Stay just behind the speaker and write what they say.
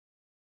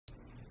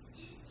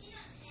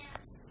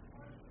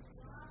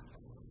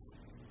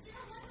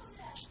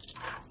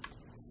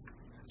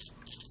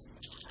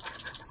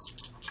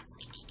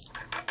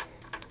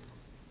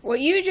What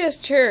you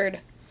just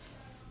heard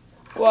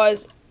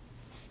was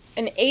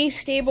an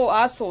Astable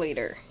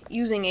oscillator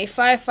using a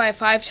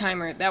 555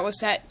 timer that was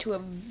set to a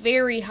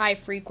very high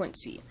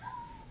frequency.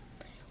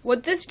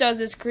 What this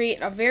does is create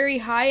a very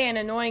high and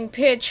annoying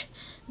pitch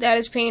that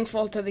is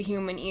painful to the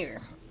human ear.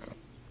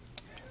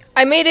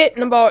 I made it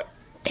in about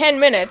 10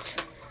 minutes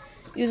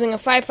using a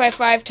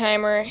 555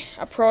 timer,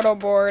 a proto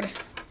board,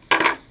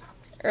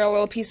 or a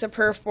little piece of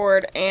perf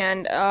board,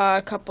 and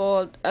a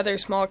couple other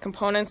small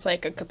components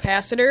like a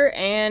capacitor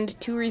and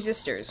 2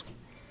 resistors.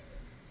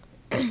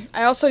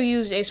 I also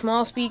used a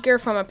small speaker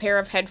from a pair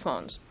of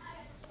headphones.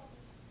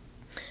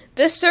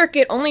 This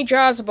circuit only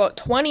draws about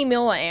 20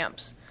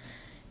 milliamps,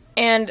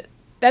 and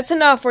that's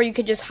enough where you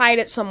could just hide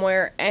it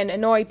somewhere and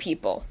annoy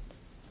people.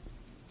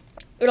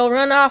 It'll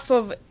run off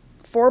of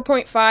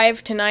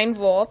 4.5 to 9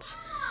 volts,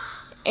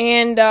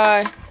 and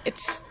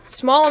it's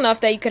small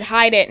enough that you could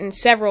hide it in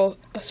several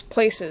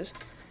places.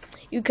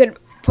 You could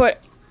put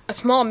a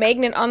small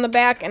magnet on the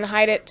back and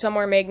hide it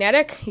somewhere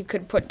magnetic. You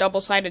could put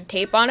double-sided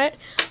tape on it.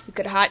 You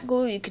could hot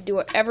glue. You could do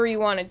whatever you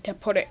wanted to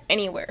put it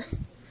anywhere.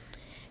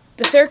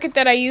 The circuit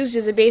that I used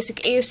is a basic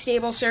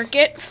Astable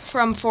circuit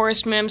from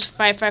Forrest Mim's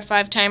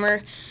 555 timer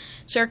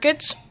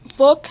circuits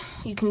book.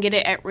 You can get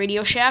it at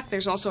Radio Shack.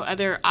 There's also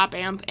other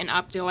op-amp and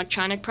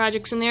optoelectronic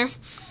projects in there.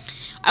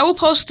 I will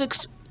post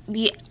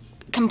the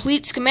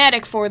complete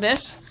schematic for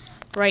this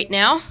right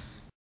now.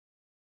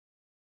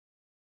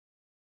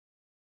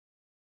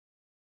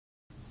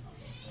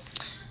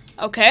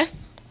 Okay.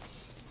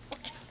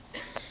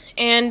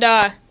 And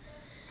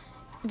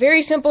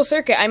very simple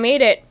circuit. I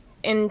made it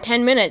in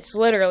 10 minutes,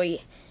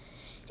 literally.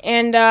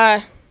 And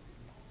I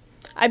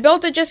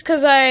built it just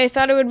because I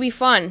thought it would be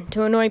fun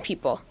to annoy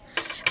people.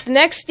 The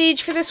next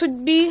stage for this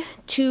would be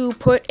to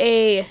put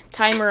a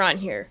timer on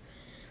here,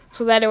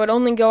 so that it would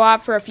only go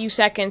off for a few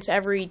seconds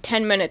every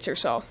 10 minutes or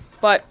so.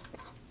 But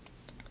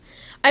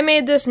I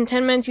made this in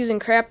 10 minutes using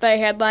crap that I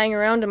had lying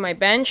around on my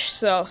bench,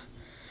 so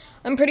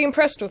I'm pretty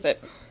impressed with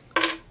it.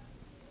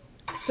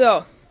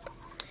 So,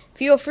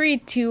 feel free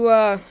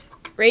to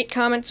rate,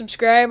 comment,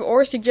 subscribe,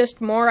 or suggest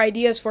more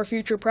ideas for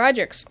future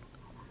projects.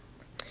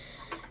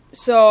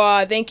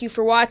 So, thank you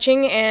for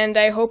watching, and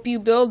I hope you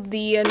build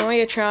the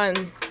Annoy-O-Tron,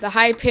 the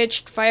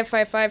high-pitched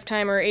 555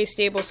 timer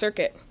Astable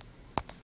circuit.